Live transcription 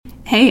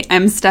Hey,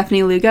 I'm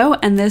Stephanie Lugo,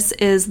 and this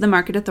is the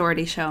Market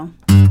Authority Show.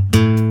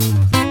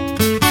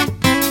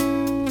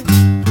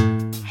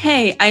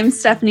 Hey, I'm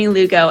Stephanie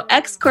Lugo,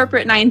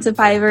 ex-corporate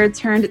 9-to-5er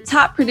turned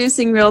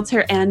top-producing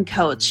realtor and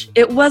coach.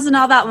 It wasn't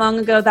all that long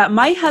ago that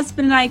my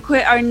husband and I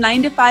quit our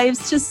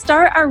 9-to-5s to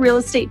start our real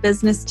estate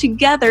business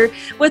together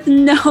with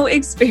no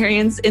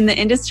experience in the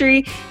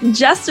industry,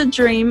 just a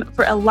dream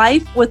for a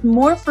life with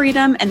more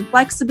freedom and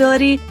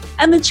flexibility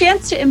and the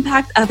chance to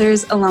impact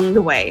others along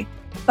the way.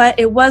 But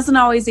it wasn't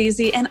always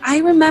easy, and I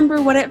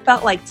remember what it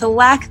felt like to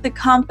lack the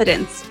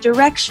confidence,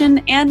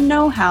 direction, and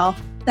know-how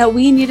that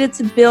we needed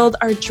to build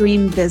our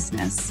dream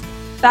business.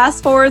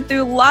 Fast forward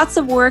through lots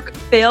of work,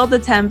 failed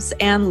attempts,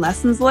 and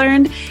lessons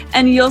learned,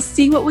 and you'll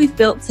see what we've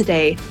built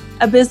today.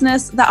 A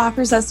business that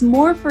offers us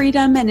more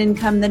freedom and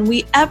income than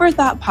we ever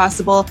thought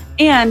possible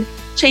and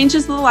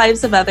changes the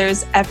lives of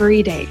others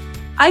every day.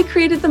 I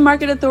created the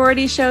Market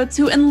Authority Show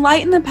to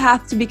enlighten the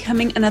path to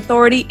becoming an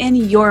authority in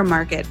your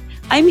market.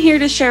 I'm here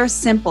to share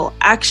simple,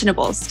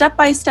 actionable,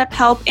 step-by-step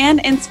help and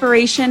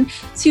inspiration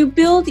to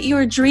build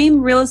your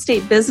dream real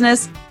estate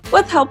business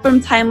with help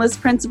from timeless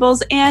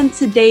principles and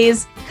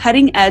today's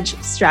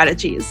cutting-edge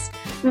strategies.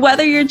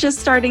 Whether you're just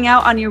starting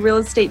out on your real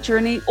estate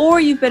journey or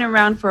you've been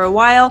around for a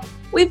while,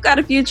 we've got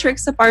a few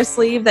tricks up our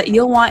sleeve that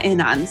you'll want in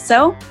on.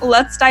 So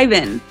let's dive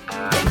in.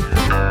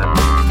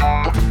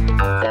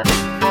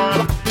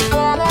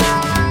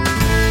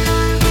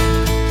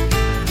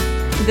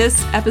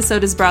 This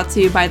episode is brought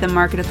to you by the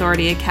Market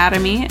Authority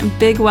Academy.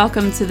 Big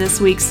welcome to this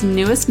week's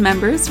newest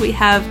members. We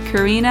have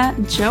Karina,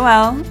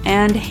 Joelle,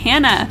 and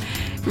Hannah.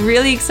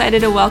 Really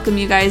excited to welcome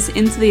you guys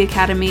into the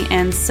Academy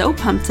and so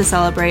pumped to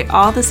celebrate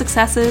all the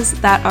successes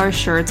that are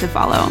sure to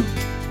follow.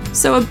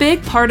 So a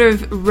big part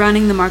of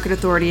running the Market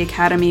Authority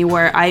Academy,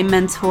 where I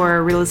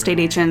mentor real estate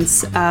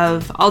agents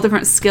of all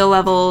different skill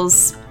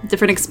levels,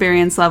 different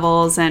experience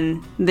levels,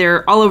 and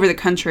they're all over the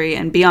country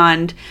and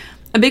beyond.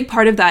 A big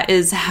part of that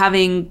is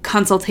having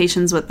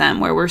consultations with them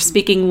where we're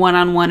speaking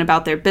one-on-one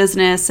about their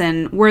business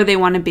and where they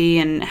want to be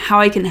and how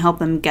I can help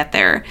them get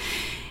there.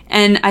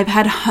 And I've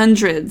had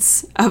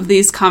hundreds of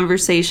these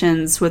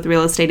conversations with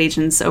real estate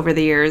agents over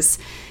the years,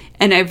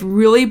 and I've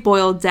really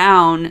boiled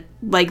down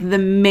like the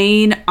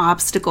main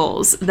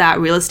obstacles that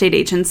real estate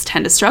agents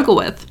tend to struggle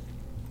with.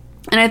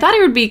 And I thought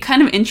it would be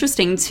kind of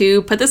interesting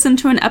to put this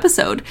into an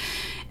episode.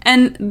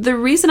 And the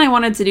reason I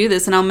wanted to do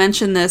this, and I'll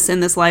mention this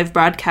in this live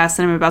broadcast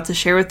that I'm about to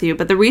share with you,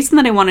 but the reason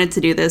that I wanted to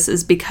do this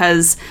is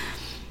because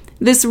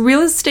this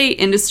real estate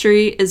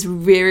industry is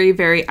very,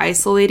 very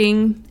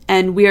isolating,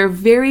 and we are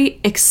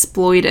very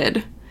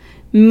exploited,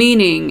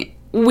 meaning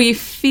we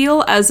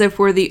feel as if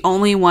we're the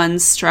only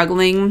ones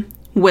struggling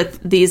with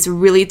these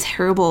really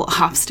terrible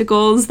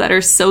obstacles that are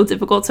so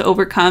difficult to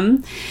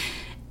overcome.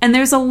 And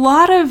there's a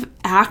lot of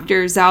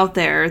actors out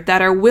there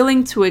that are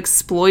willing to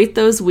exploit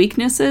those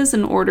weaknesses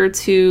in order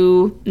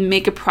to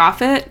make a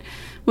profit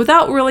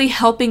without really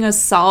helping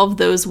us solve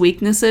those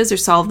weaknesses or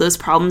solve those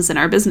problems in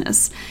our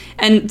business.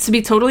 And to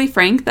be totally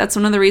frank, that's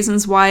one of the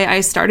reasons why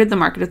I started the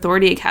Market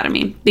Authority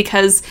Academy,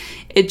 because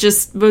it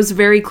just was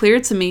very clear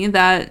to me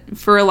that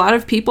for a lot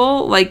of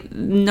people, like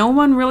no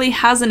one really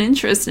has an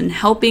interest in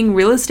helping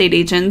real estate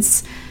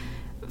agents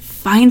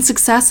find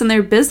success in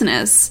their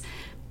business.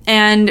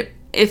 And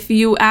if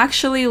you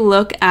actually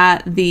look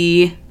at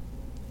the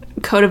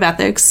Code of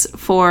Ethics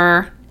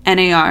for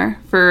NAR,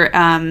 for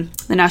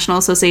the National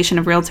Association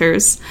of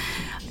Realtors,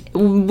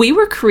 we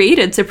were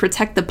created to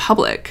protect the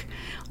public.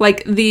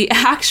 Like the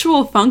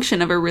actual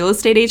function of a real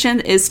estate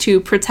agent is to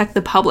protect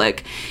the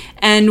public.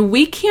 And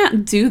we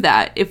can't do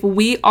that if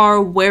we are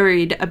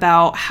worried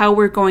about how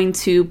we're going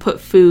to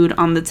put food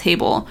on the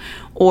table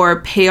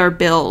or pay our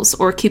bills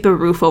or keep a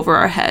roof over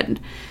our head.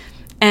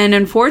 And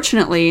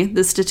unfortunately,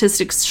 the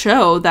statistics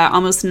show that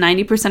almost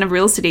 90% of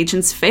real estate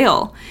agents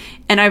fail.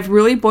 And I've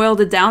really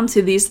boiled it down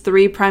to these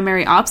three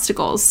primary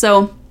obstacles.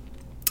 So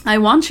I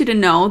want you to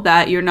know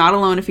that you're not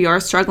alone if you are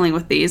struggling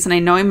with these. And I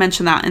know I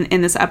mentioned that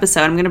in this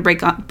episode. I'm going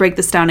to break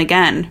this down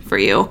again for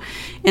you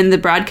in the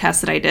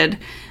broadcast that I did.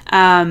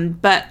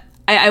 But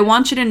I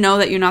want you to know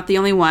that you're not the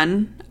only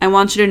one. I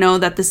want you to know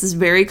that this is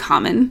very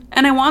common,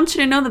 and I want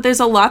you to know that there's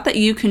a lot that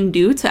you can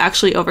do to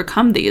actually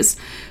overcome these.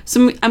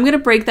 So I'm going to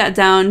break that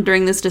down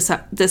during this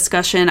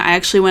discussion. I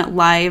actually went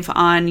live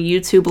on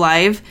YouTube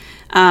Live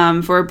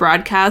for a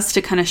broadcast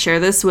to kind of share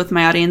this with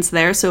my audience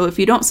there. So if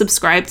you don't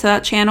subscribe to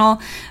that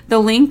channel, the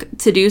link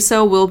to do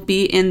so will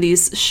be in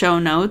these show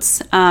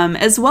notes,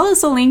 as well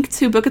as a link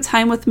to book a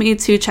time with me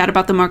to chat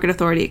about the Market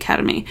Authority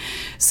Academy.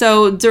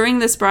 So during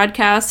this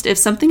broadcast, if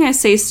something I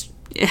say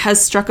it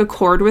has struck a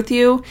chord with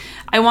you,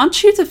 I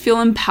want you to feel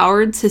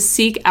empowered to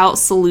seek out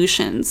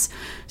solutions.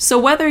 So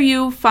whether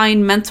you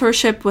find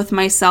mentorship with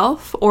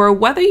myself or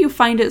whether you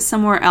find it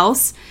somewhere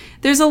else,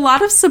 there's a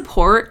lot of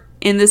support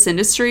in this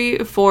industry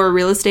for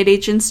real estate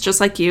agents just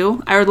like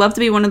you. I would love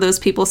to be one of those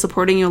people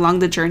supporting you along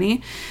the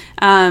journey.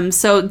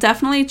 So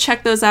definitely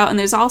check those out. And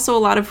there's also a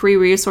lot of free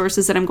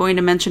resources that I'm going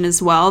to mention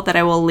as well that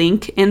I will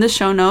link in the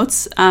show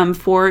notes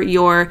for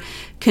your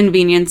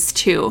convenience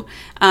too.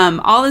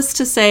 All this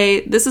to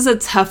say, this is a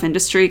tough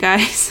industry,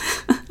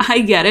 guys. I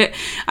get it.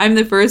 I'm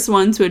the first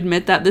one to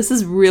admit that this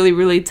is really,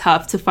 really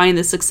tough to find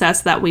the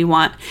success that we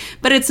want.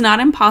 But it's not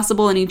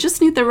impossible, and you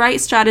just need the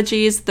right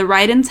strategies, the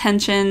right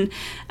intention,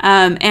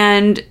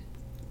 and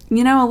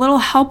a little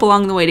help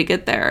along the way to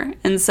get there.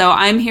 And so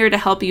I'm here to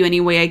help you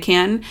any way I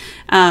can.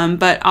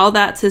 But all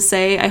that to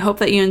say, I hope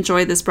that you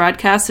enjoy this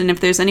broadcast. And if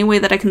there's any way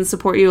that I can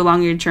support you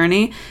along your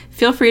journey,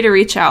 feel free to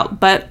reach out.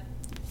 But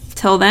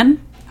till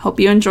then, hope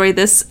you enjoy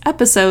this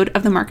episode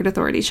of the Market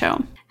Authority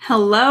Show.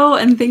 Hello,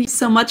 and thank you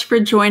so much for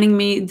joining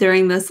me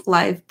during this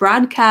live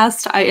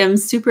broadcast. I am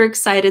super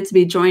excited to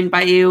be joined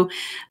by you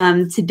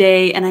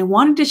today, and I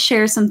wanted to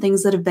share some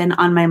things that have been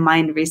on my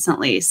mind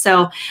recently.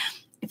 So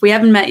if we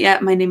haven't met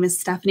yet, my name is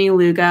Stephanie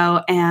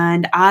Lugo,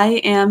 and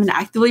I am an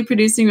actively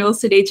producing real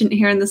estate agent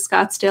here in the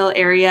Scottsdale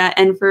area.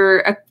 And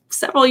for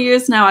several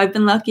years now, I've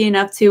been lucky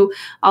enough to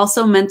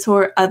also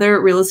mentor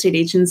other real estate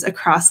agents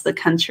across the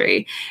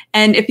country.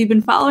 And if you've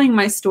been following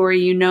my story,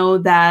 you know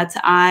that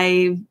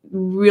I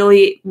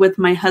really, with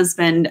my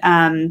husband,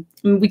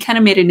 we kind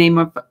of made a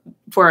name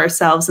for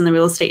ourselves in the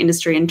real estate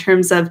industry in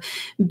terms of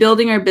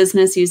building our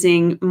business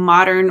using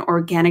modern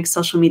organic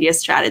social media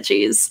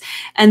strategies.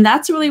 And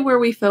that's really where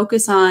we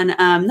focus on,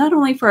 not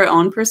only for our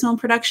own personal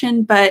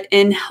production, but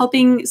in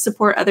helping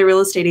support other real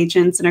estate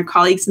agents and our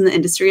colleagues in the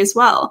industry as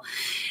well.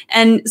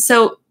 And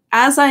so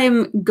as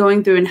I'm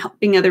going through and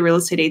helping other real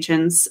estate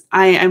agents,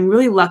 I'm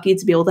really lucky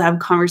to be able to have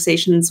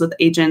conversations with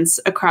agents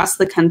across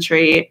the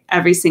country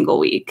every single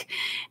week.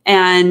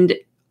 And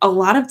a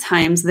lot of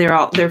times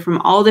they're from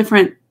all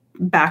different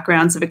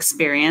backgrounds of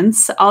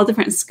experience, all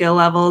different skill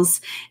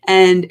levels,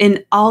 and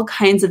in all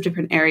kinds of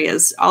different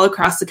areas all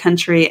across the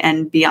country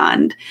and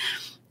beyond.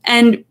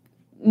 And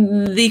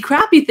the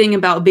crappy thing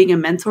about being a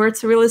mentor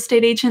to real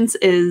estate agents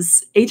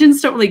is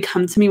agents don't really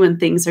come to me when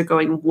things are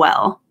going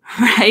well,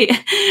 right?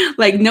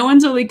 Like no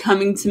one's really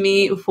coming to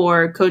me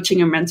for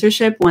coaching or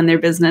mentorship when their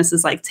business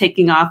is like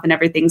taking off and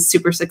everything's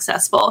super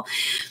successful.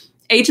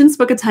 Agents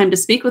book a time to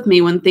speak with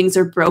me when things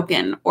are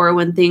broken or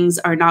when things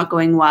are not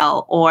going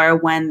well or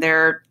when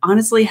they're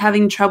honestly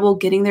having trouble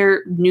getting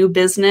their new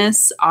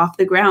business off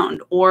the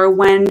ground or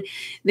when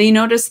they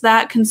notice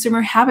that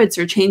consumer habits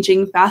are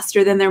changing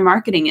faster than their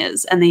marketing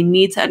is and they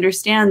need to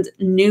understand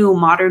new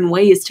modern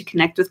ways to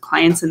connect with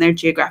clients in their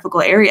geographical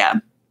area.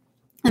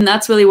 And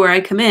that's really where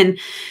I come in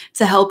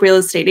to help real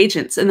estate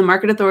agents. In the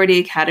Market Authority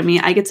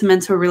Academy, I get to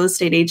mentor real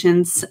estate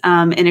agents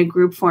in a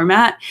group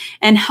format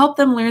and help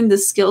them learn the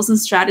skills and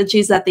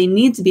strategies that they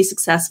need to be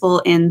successful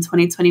in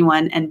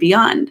 2021 and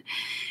beyond.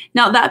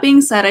 Now, that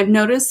being said, I've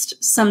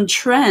noticed some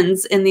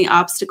trends in the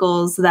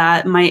obstacles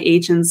that my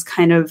agents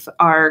kind of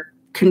are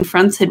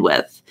confronted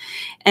with.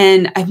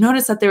 And I've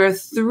noticed that there are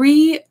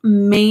three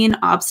main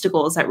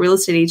obstacles that real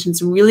estate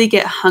agents really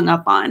get hung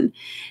up on.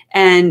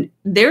 And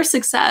their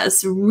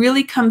success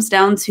really comes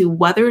down to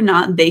whether or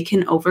not they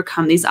can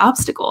overcome these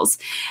obstacles.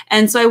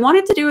 And so I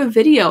wanted to do a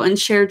video and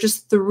share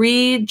just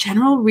three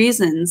general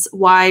reasons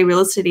why real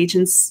estate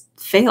agents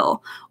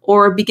fail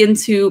or begin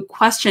to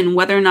question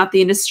whether or not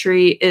the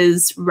industry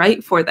is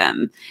right for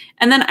them.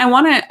 And then I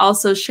want to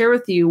also share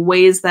with you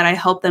ways that I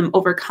help them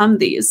overcome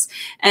these.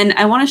 And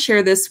I want to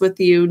share this with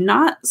you,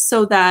 not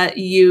so that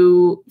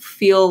you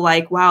feel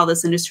like, wow,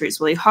 this industry is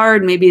really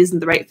hard, maybe isn't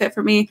the right fit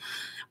for me.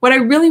 What I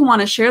really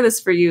want to share this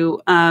for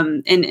you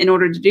in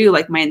order to do,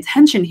 like my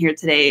intention here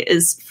today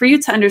is for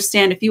you to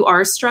understand if you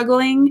are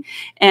struggling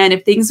and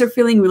if things are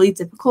feeling really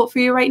difficult for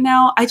you right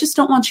now, I just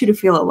don't want you to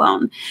feel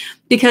alone.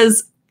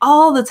 Because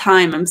all the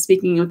time I'm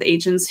speaking with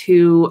agents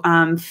who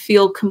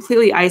feel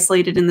completely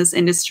isolated in this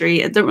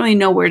industry and don't really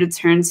know where to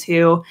turn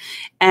to.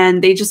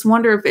 And they just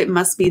wonder if it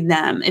must be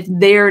them, if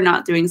they're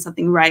not doing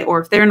something right or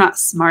if they're not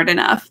smart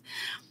enough.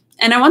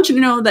 And I want you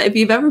to know that if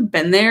you've ever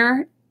been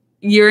there,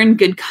 you're in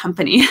good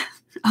company.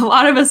 A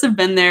lot of us have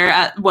been there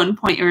at one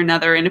point or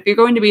another. And if you're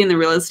going to be in the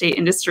real estate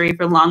industry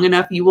for long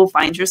enough, you will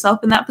find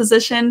yourself in that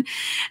position.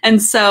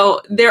 And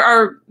so there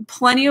are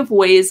plenty of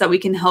ways that we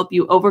can help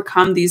you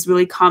overcome these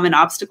really common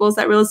obstacles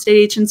that real estate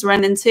agents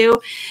run into.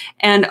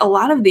 And a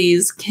lot of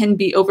these can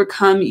be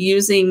overcome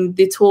using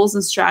the tools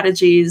and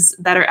strategies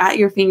that are at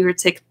your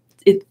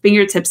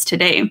fingertips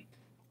today.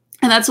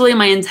 And that's really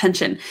my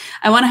intention.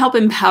 I want to help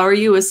empower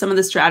you with some of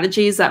the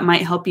strategies that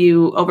might help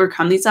you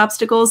overcome these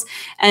obstacles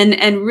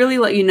and really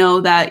let you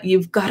know that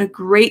you've got a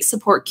great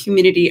support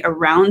community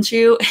around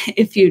you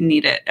if you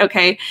need it.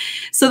 Okay.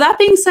 So that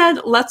being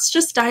said, let's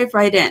just dive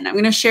right in. I'm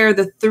going to share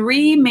the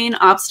three main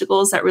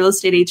obstacles that real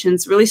estate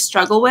agents really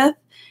struggle with.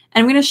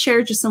 And I'm going to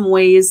share just some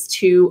ways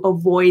to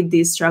avoid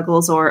these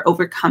struggles or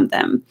overcome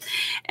them.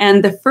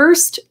 And the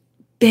first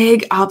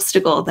big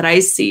obstacle that I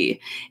see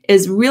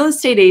is real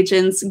estate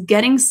agents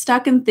getting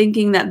stuck in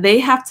thinking that they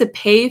have to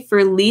pay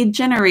for lead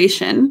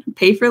generation,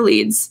 pay for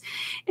leads,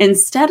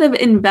 instead of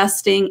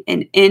investing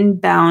in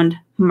inbound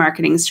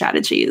marketing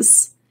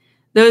strategies.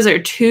 Those are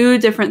two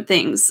different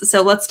things.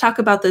 So let's talk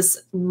about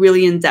this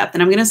really in depth.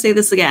 And I'm going to say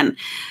this again.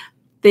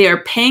 They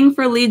are paying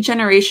for lead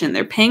generation.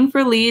 They're paying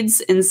for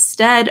leads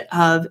instead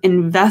of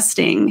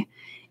investing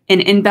in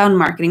inbound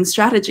marketing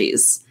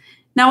strategies.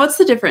 Now, what's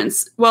the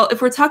difference? Well,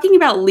 if we're talking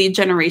about lead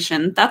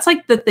generation, that's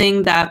like the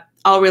thing that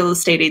all real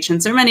estate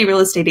agents or many real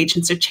estate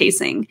agents are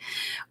chasing.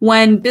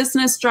 When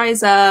business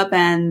dries up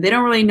and they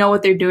don't really know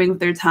what they're doing with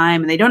their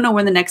time and they don't know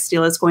when the next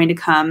deal is going to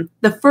come,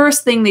 the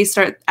first thing they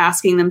start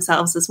asking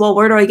themselves is, well,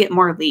 where do I get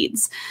more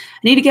leads? I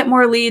need to get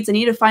more leads. I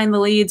need to find the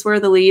leads. Where are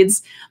the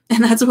leads?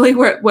 And that's really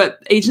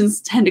what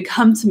agents tend to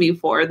come to me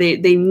for.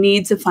 They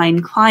need to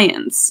find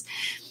clients.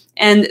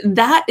 And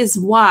that is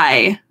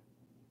why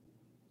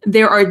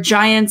there are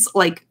giants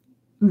like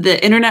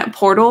the internet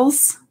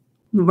portals,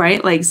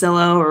 right? Like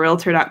Zillow or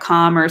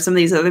Realtor.com or some of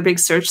these other big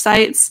search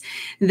sites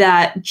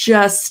that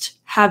just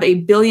have a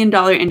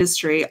billion-dollar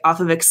industry off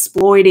of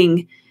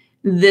exploiting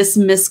this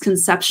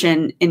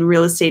misconception in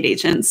real estate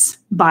agents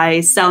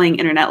by selling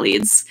internet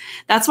leads.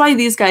 That's why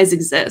these guys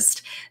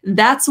exist.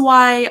 That's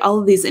why all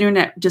of these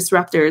internet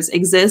disruptors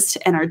exist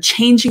and are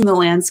changing the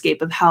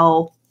landscape of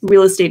how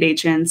real estate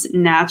agents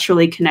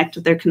naturally connect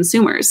with their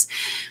consumers.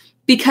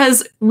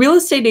 Because real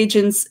estate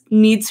agents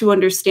need to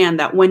understand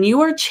that when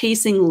you are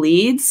chasing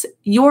leads,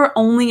 you're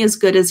only as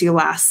good as your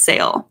last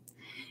sale.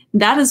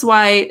 That is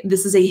why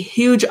this is a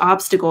huge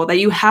obstacle that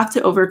you have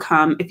to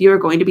overcome if you are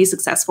going to be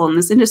successful in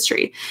this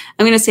industry.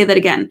 I'm going to say that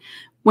again.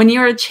 When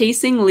you're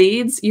chasing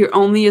leads, you're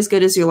only as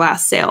good as your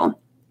last sale.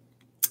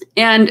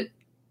 And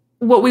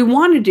what we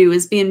want to do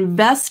is be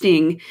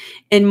investing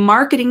in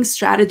marketing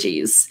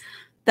strategies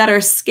that are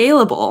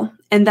scalable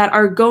and that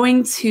are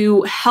going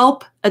to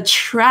help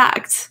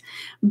attract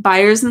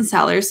buyers and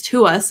sellers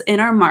to us in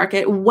our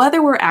market,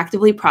 whether we're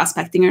actively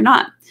prospecting or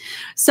not.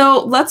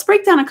 So let's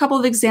break down a couple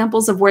of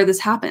examples of where this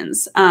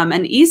happens.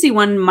 An easy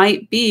one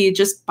might be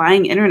just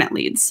buying internet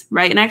leads,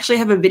 right? And I actually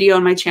have a video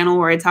on my channel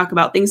where I talk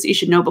about things that you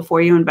should know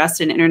before you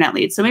invest in internet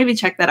leads. So maybe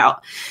check that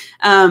out.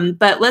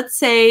 But let's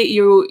say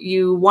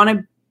you want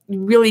to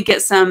really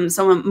get some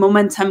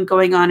momentum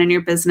going on in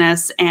your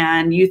business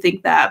and you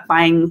think that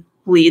buying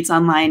leads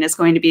online is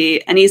going to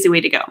be an easy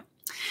way to go.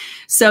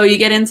 So you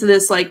get into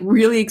this like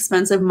really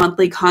expensive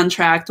monthly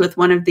contract with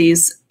one of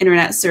these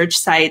internet search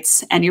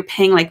sites and you're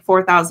paying like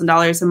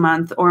 $4,000 a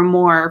month or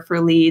more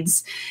for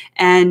leads.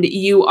 And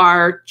you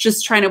are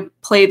just trying to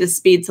play the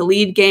speed to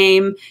lead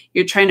game.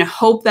 You're trying to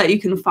hope that you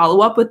can follow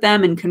up with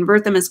them and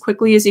convert them as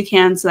quickly as you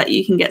can so that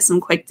you can get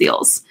some quick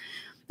deals.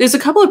 There's a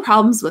couple of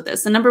problems with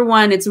this. And number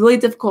one, it's really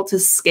difficult to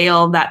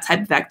scale that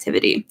type of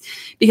activity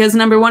because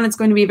number one, it's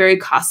going to be very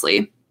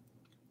costly.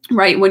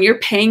 Right? When you're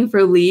paying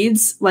for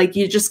leads, like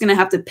you're just going to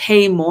have to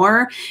pay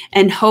more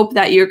and hope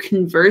that your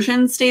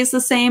conversion stays the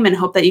same and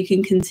hope that you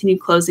can continue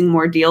closing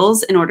more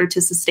deals in order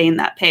to sustain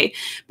that pay.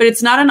 But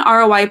it's not an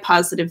ROI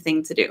positive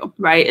thing to do,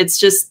 right? It's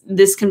just,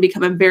 this can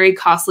become a very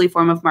costly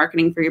form of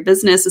marketing for your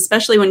business,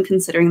 especially when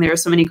considering there are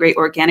so many great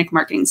organic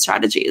marketing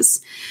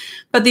strategies.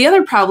 But the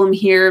other problem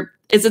here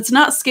is it's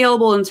not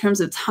scalable in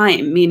terms of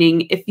time,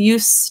 meaning if you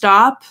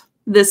stop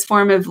this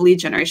form of lead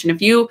generation,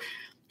 if you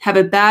have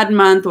a bad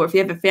month, or if you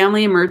have a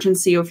family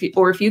emergency,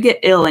 or if you get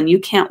ill and you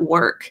can't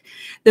work,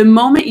 the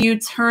moment you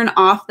turn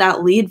off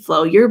that lead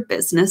flow, your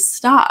business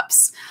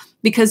stops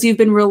because you've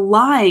been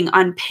relying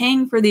on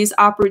paying for these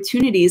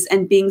opportunities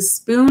and being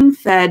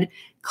spoon-fed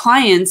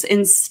clients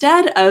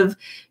instead of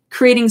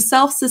creating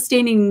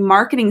self-sustaining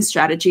marketing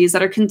strategies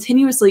that are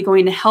continuously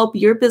going to help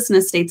your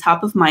business stay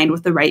top of mind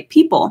with the right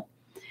people.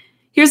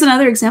 Here's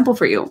another example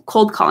for you,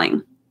 cold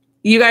calling.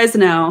 You guys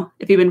know,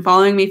 if you've been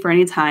following me for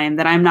any time,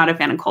 that I'm not a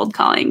fan of cold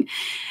calling.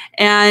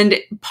 And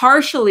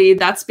partially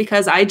that's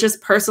because I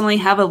just personally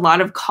have a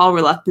lot of call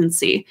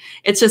reluctancy.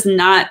 It's just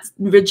not,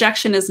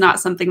 rejection is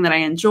not something that I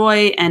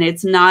enjoy. And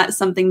it's not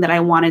something that I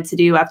wanted to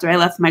do after I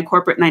left my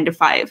corporate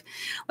 9-to-5.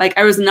 Like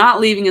I was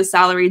not leaving a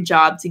salaried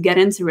job to get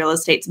into real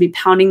estate, to be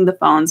pounding the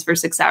phones for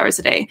 6 hours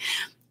a day.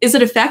 Is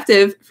it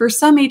effective? For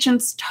some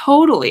agents,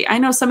 totally. I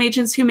know some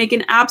agents who make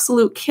an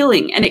absolute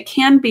killing, and it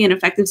can be an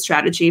effective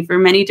strategy for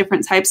many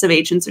different types of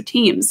agents or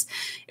teams.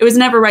 It was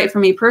never right for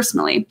me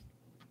personally.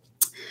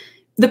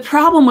 The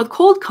problem with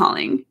cold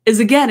calling is,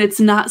 again, it's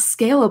not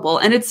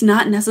scalable and it's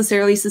not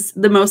necessarily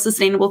the most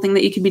sustainable thing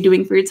that you could be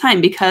doing for your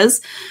time,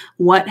 because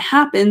what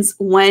happens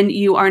when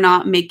you are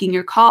not making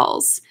your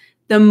calls?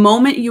 The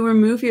moment you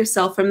remove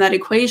yourself from that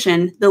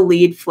equation, the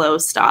lead flow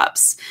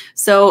stops.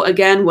 So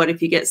again, what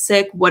if you get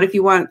sick? What if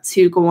you want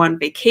to go on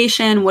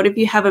vacation? What if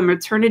you have a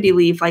maternity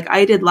leave like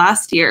I did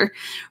last year,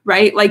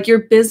 right? Like your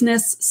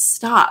business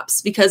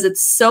stops because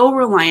it's so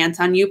reliant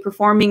on you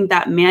performing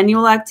that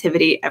manual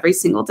activity every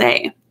single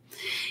day.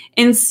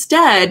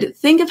 Instead,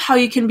 think of how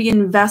you can be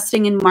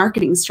investing in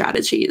marketing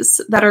strategies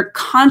that are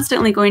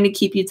constantly going to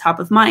keep you top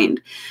of mind.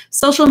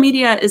 Social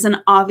media is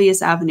an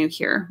obvious avenue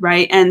here,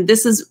 right? And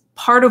this is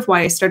part of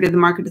why I started the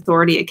Market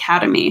Authority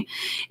Academy.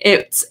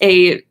 It's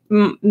a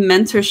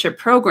mentorship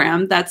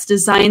program that's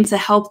designed to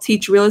help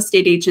teach real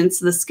estate agents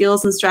the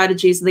skills and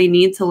strategies they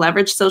need to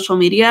leverage social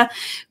media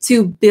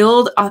to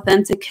build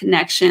authentic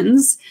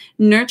connections,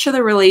 nurture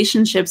the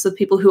relationships with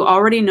people who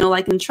already know,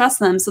 like, and trust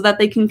them so that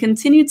they can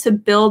continue to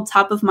build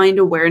top of mind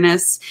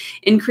awareness,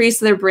 increase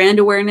their brand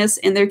awareness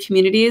in their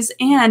communities,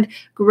 and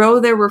grow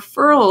their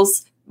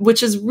referrals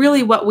which is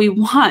really what we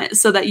want,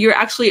 so that you're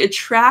actually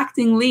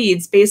attracting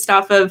leads based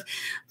off of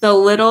the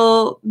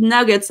little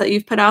nuggets that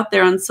you've put out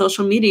there on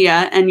social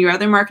media and your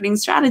other marketing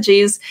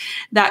strategies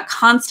that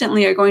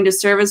constantly are going to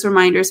serve as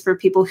reminders for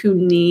people who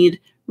need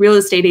real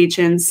estate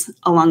agents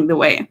along the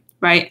way,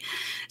 right?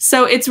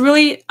 So it's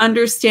really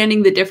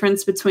understanding the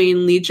difference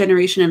between lead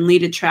generation and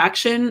lead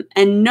attraction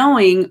and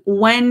knowing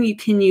when you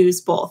can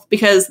use both,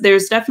 because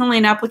there's definitely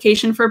an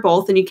application for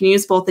both and you can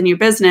use both in your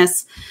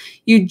business.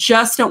 You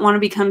just don't want to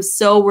become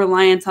so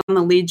reliant on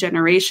the lead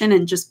generation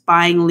and just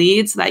buying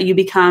leads that you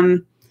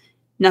become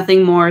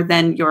nothing more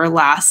than your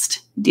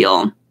last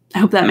deal. I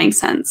hope that makes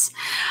sense.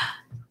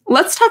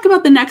 Let's talk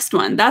about the next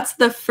one. That's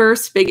the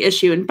first big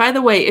issue. And by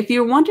the way, if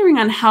you're wondering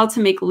on how to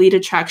make lead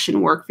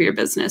attraction work for your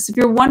business, if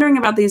you're wondering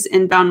about these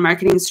inbound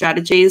marketing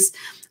strategies,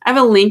 I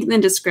have a link in the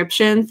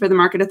description for the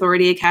Market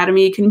Authority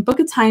Academy. You can book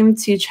a time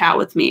to chat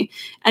with me,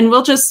 and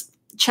we'll just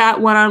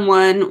chat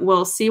one-on-one.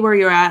 We'll see where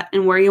you're at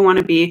and where you want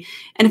to be.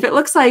 And if it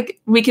looks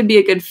like we could be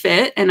a good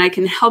fit and I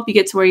can help you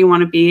get to where you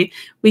want to be,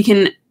 we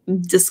can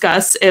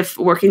discuss if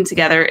working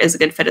together is a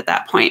good fit at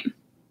that point.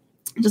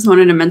 I just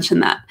wanted to mention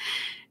that.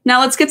 Now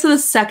let's get to the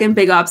second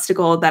big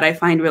obstacle that I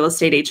find real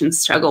estate agents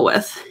struggle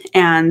with,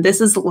 and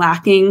this is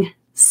lacking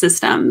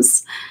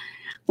systems.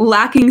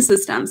 Lacking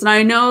systems. And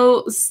I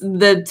know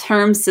the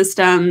term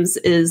systems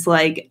is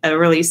like a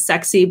really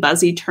sexy,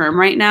 buzzy term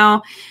right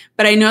now,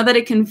 but I know that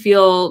it can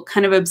feel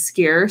kind of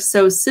obscure.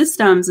 So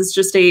systems is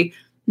just a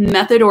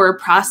method or a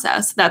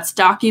process that's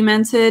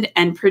documented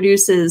and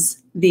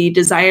produces the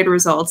desired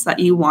results that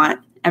you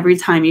want every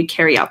time you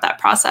carry out that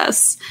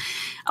process.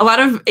 A lot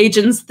of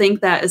agents think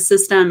that a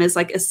system is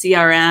like a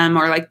CRM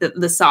or like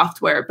the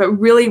software, but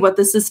really what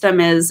the system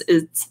is,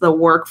 it's the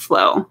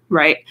workflow,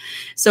 right?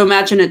 So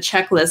imagine a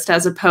checklist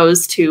as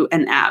opposed to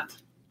an app.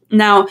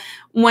 Now,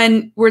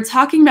 when we're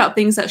talking about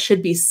things that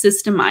should be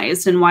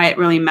systemized and why it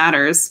really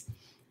matters,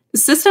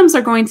 systems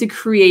are going to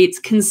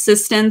create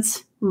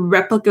consistent,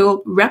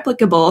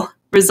 replicable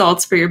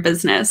results for your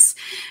business,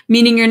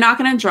 meaning you're not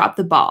going to drop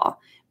the ball,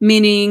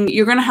 meaning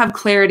you're going to have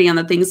clarity on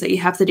the things that you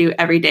have to do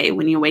every day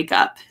when you wake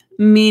up,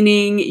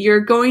 meaning you're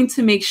going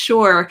to make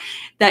sure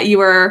that you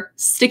are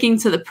sticking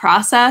to the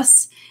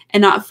process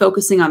and not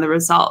focusing on the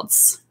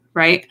results,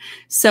 right?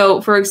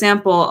 So for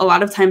example, a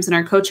lot of times in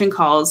our coaching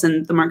calls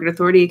and the Market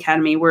Authority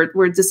Academy,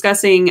 we're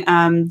discussing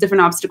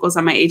different obstacles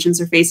that my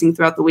agents are facing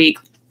throughout the week.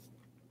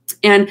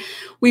 And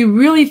we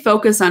really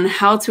focus on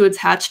how to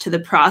attach to the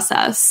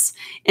process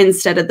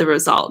instead of the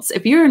results.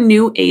 If you're a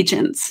new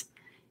agent,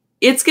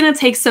 it's going to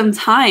take some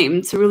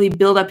time to really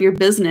build up your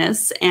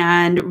business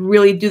and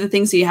really do the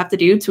things that you have to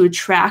do to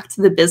attract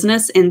the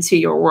business into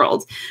your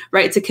world,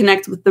 right? To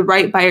connect with the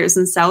right buyers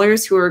and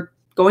sellers who are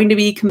going to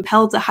be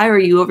compelled to hire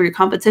you over your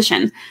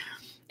competition.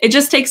 It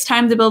just takes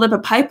time to build up a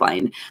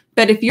pipeline.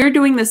 But if you're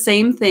doing the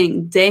same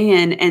thing day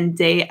in and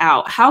day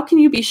out, how can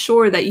you be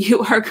sure that you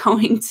are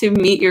going to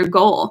meet your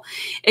goal?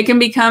 It can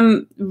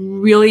become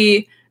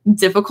really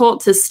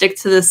difficult to stick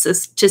to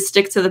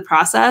the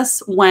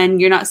process when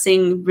you're not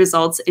seeing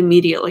results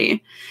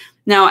immediately.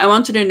 Now, I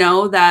want you to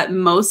know that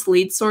most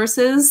lead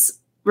sources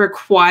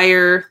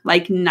require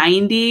like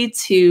 90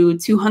 to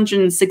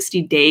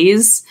 260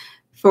 days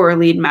for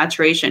lead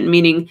maturation,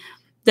 meaning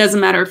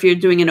doesn't matter if you're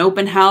doing an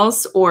open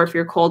house or if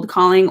you're cold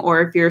calling or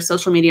if you're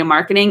social media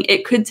marketing,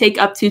 it could take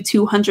up to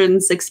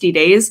 260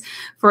 days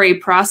for a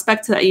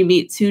prospect that you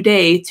meet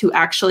today to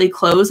actually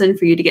close and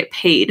for you to get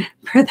paid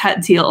for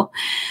that deal.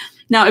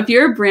 Now, if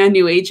you're a brand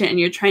new agent and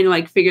you're trying to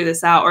like figure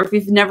this out, or if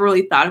you've never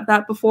really thought of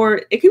that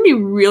before, it can be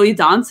really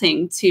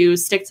daunting to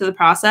stick to the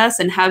process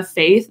and have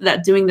faith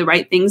that doing the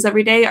right things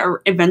every day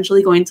are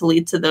eventually going to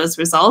lead to those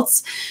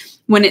results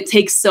when it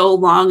takes so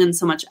long and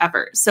so much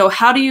effort. So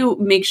how do you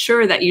make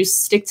sure that you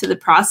stick to the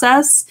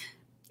process?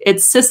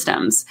 It's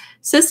systems.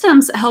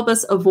 Systems help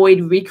us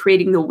avoid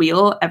recreating the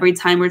wheel every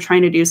time we're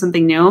trying to do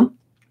something new.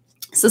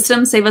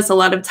 Systems save us a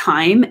lot of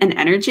time and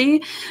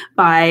energy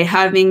by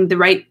having the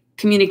right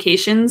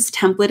communications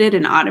templated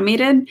and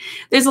automated.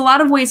 There's a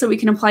lot of ways that we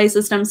can apply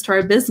systems to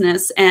our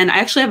business. And I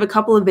actually have a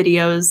couple of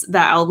videos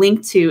that I'll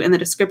link to in the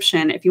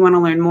description if you want to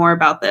learn more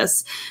about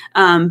this.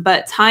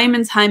 But time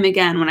and time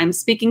again, when I'm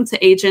speaking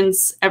to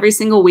agents every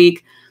single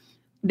week,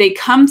 they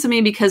come to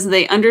me because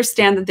they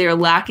understand that they're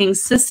lacking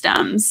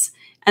systems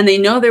and they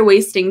know they're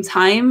wasting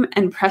time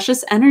and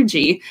precious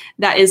energy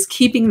that is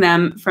keeping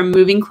them from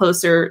moving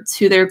closer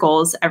to their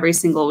goals every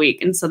single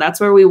week. And so that's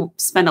where we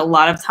spend a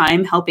lot of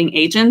time helping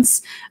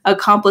agents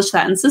accomplish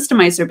that and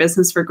systemize their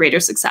business for greater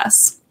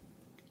success.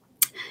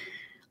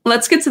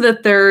 Let's get to the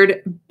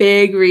third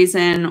big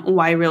reason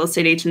why real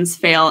estate agents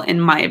fail, in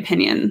my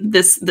opinion,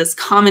 this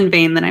common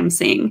vein that I'm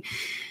seeing.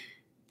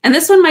 And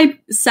this one might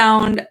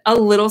sound a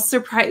little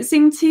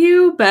surprising to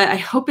you, but I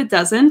hope it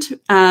doesn't.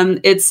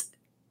 It's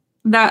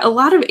that a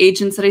lot of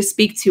agents that I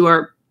speak to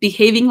are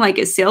behaving like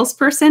a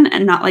salesperson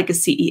and not like a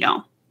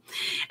CEO.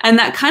 And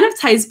that kind of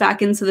ties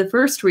back into the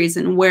first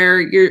reason, where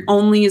you're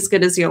only as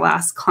good as your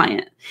last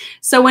client.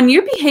 So when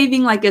you're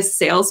behaving like a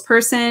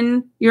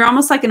salesperson, you're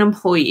almost like an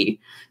employee.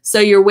 So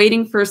you're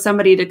waiting for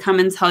somebody to come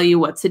and tell you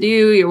what to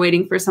do. You're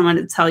waiting for someone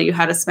to tell you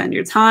how to spend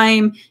your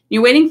time.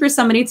 You're waiting for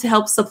somebody to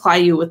help supply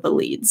you with the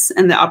leads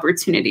and the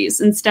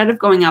opportunities instead of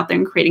going out there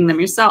and creating them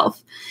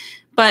yourself.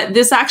 But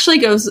this actually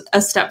goes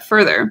a step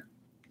further.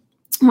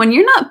 When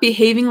you're not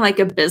behaving like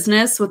a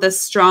business with a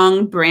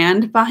strong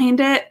brand behind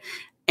it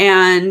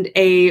and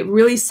a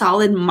really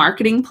solid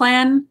marketing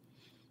plan,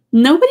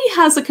 nobody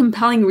has a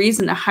compelling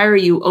reason to hire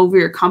you over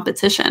your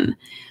competition.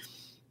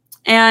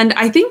 And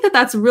I think that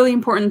that's really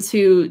important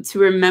to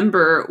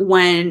remember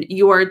when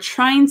you are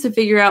trying to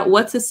figure out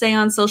what to say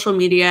on social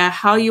media,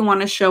 how you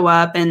want to show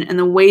up, and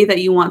the way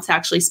that you want to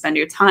actually spend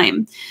your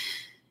time.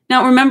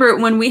 Now, remember,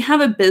 when we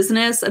have a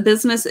business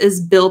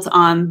is built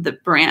on the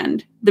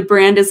brand. The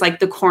brand is like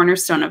the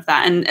cornerstone of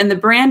that. And the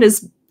brand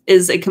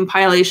is a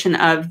compilation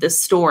of the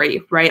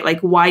story, right? Like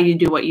why you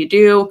do what you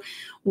do,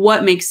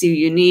 what makes you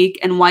unique,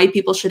 and why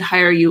people should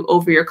hire you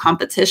over your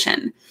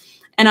competition.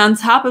 And on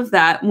top of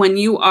that, when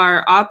you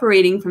are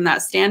operating from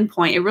that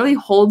standpoint, it really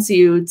holds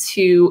you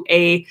to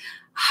a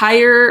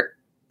higher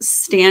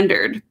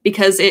standard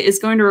because it is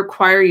going to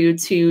require you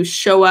to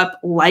show up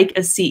like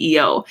a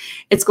CEO.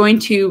 It's going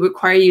to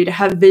require you to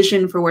have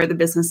vision for where the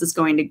business is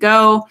going to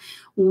go,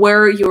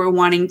 where you're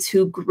wanting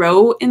to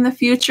grow in the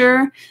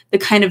future, the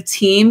kind of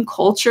team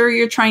culture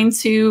you're trying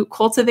to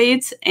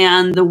cultivate,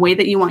 and the way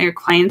that you want your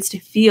clients to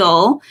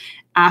feel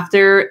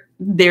after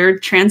their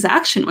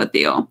transaction with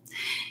you.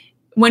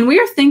 When we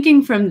are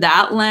thinking from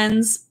that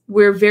lens,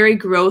 we're very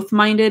growth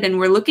minded and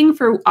we're looking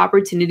for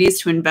opportunities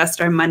to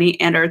invest our money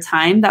and our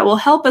time that will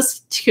help us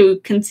to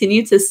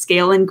continue to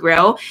scale and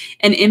grow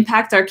and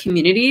impact our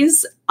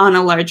communities on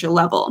a larger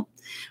level.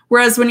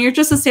 Whereas when you're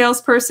just a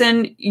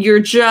salesperson,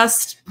 you're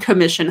just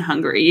commission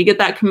hungry. You get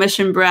that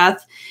commission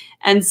breath.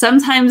 And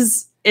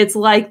sometimes it's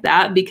like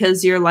that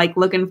because you're like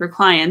looking for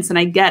clients, and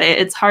I get it.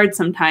 It's hard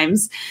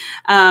sometimes.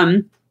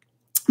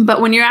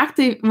 But when you're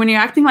acting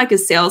like a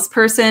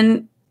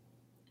salesperson,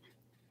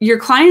 your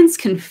clients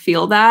can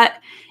feel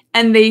that,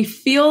 and they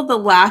feel the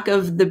lack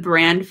of the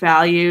brand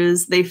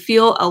values. They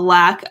feel a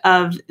lack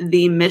of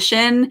the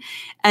mission,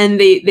 and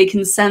they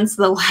can sense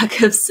the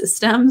lack of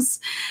systems,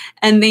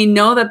 and they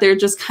know that they're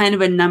just kind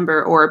of a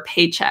number or a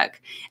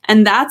paycheck.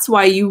 And that's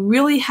why you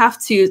really have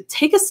to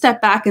take a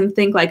step back and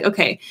think like,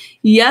 okay,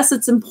 yes,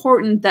 it's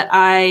important that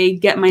I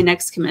get my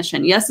next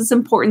commission. Yes, it's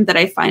important that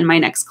I find my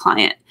next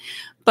client.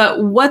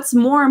 But what's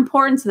more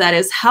important to that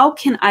is, how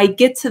can I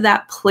get to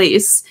that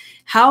place?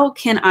 How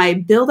can I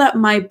build up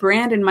my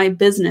brand and my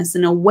business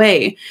in a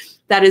way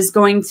that is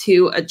going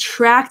to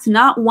attract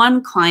not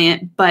one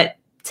client, but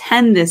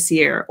 10 this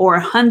year or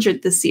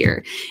 100 this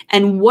year?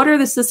 And what are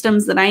the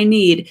systems that I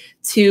need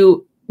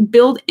to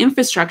build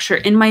infrastructure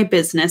in my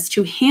business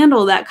to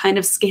handle that kind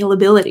of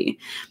scalability?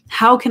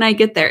 How can I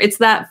get there? It's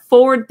that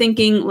forward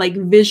thinking, like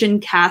vision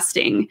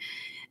casting,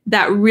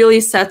 that really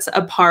sets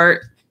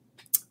apart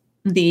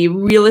the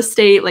real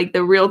estate, like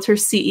the realtor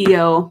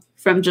CEO,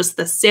 from just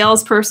the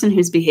salesperson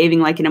who's behaving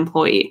like an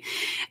employee.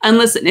 And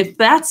listen, if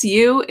that's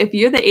you, if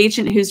you're the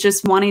agent who's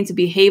just wanting to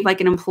behave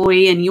like an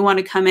employee and you want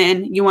to come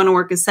in, you want to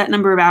work a set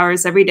number of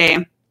hours every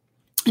day,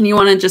 and you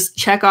want to just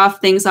check off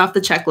things off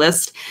the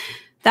checklist,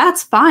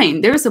 that's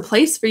fine. There's a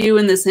place for you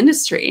in this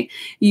industry.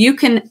 You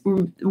can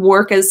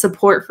work as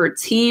support for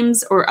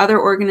teams or other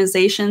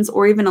organizations,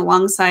 or even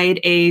alongside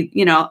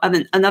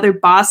another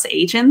boss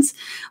agent.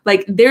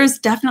 Like, there's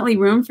definitely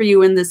room for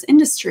you in this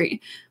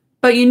industry.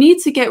 But you need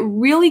to get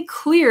really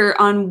clear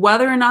on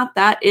whether or not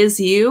that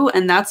is you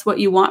and that's what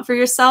you want for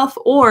yourself,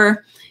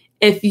 or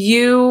if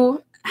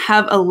you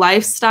have a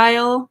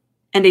lifestyle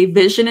and a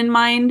vision in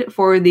mind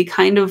for the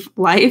kind of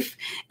life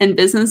and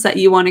business that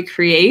you want to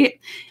create.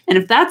 And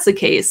if that's the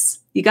case,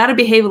 you got to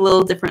behave a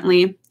little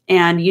differently,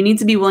 and you need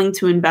to be willing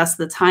to invest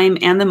the time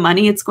and the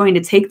money it's going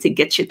to take to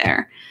get you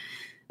there.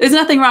 There's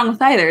nothing wrong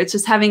with either. It's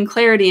just having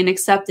clarity and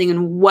accepting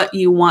in what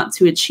you want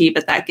to achieve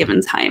at that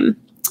given time.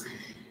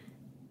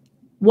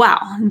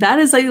 Wow, that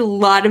is a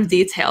lot of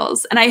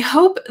details. And I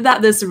hope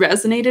that this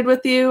resonated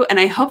with you. And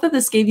I hope that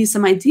this gave you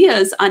some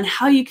ideas on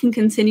how you can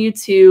continue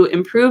to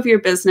improve your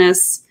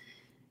business,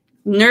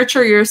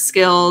 nurture your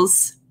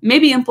skills,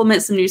 maybe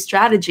implement some new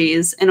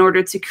strategies in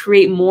order to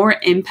create more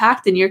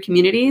impact in your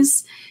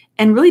communities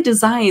and really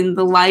design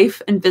the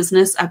life and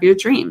business of your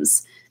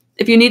dreams.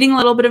 If you're needing a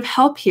little bit of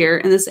help here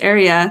in this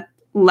area,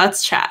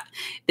 let's chat.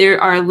 There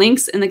are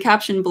links in the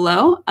caption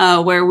below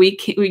where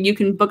you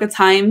can book a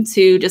time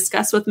to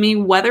discuss with me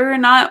whether or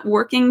not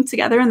working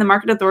together in the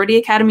Market Authority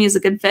Academy is a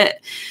good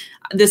fit.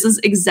 This is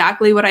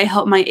exactly what I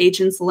help my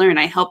agents learn.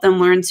 I help them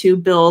learn to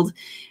build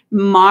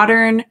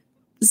modern,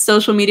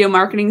 social media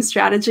marketing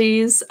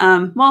strategies,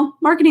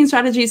 marketing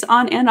strategies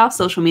on and off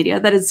social media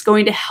that is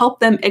going to help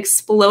them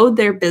explode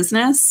their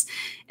business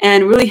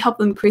and really help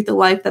them create the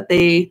life that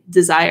they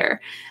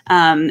desire.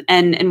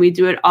 And we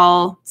do it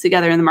all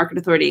together in the Market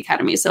Authority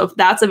Academy. So if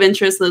that's of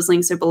interest, those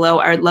links are below.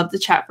 I would love to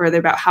chat further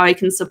about how I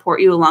can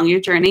support you along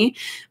your journey.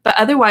 But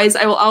otherwise,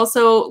 I will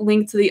also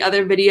link to the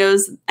other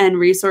videos and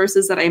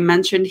resources that I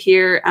mentioned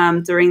here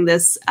during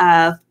this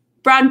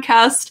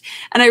broadcast.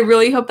 And I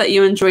really hope that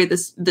you enjoyed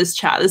this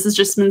chat. This has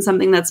just been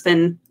something that's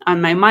been on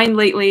my mind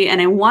lately.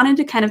 And I wanted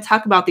to kind of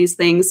talk about these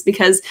things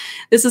because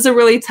this is a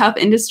really tough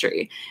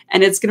industry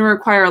and it's going to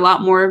require a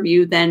lot more of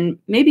you than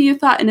maybe you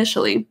thought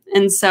initially.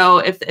 And so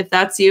if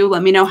that's you,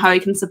 let me know how I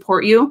can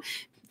support you.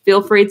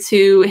 Feel free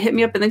to hit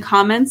me up in the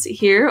comments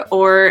here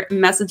or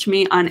message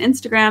me on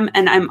Instagram.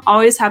 And I'm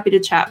always happy to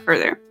chat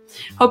further.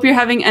 Hope you're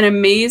having an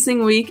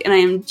amazing week and I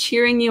am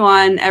cheering you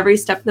on every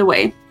step of the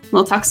way.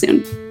 We'll talk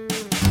soon.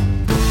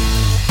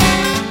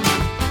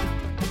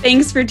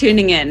 Thanks for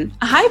tuning in.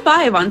 A high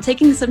five on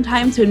taking some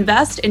time to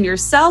invest in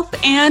yourself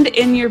and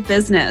in your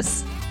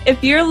business.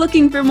 If you're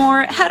looking for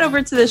more, head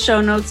over to the show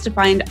notes to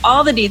find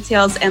all the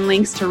details and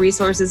links to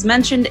resources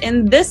mentioned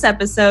in this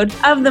episode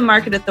of the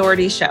Market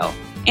Authority Show.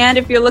 And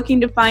if you're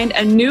looking to find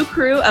a new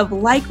crew of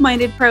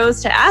like-minded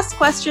pros to ask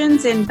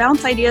questions and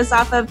bounce ideas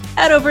off of,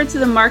 head over to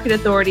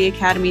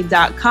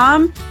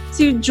themarketauthorityacademy.com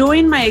to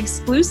join my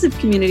exclusive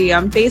community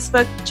on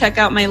Facebook, check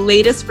out my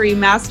latest free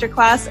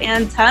masterclass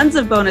and tons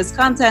of bonus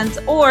content,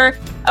 or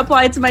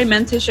apply to my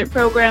mentorship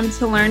program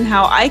to learn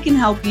how I can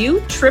help you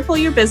triple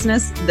your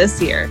business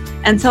this year.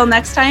 Until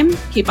next time,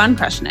 keep on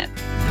crushing it.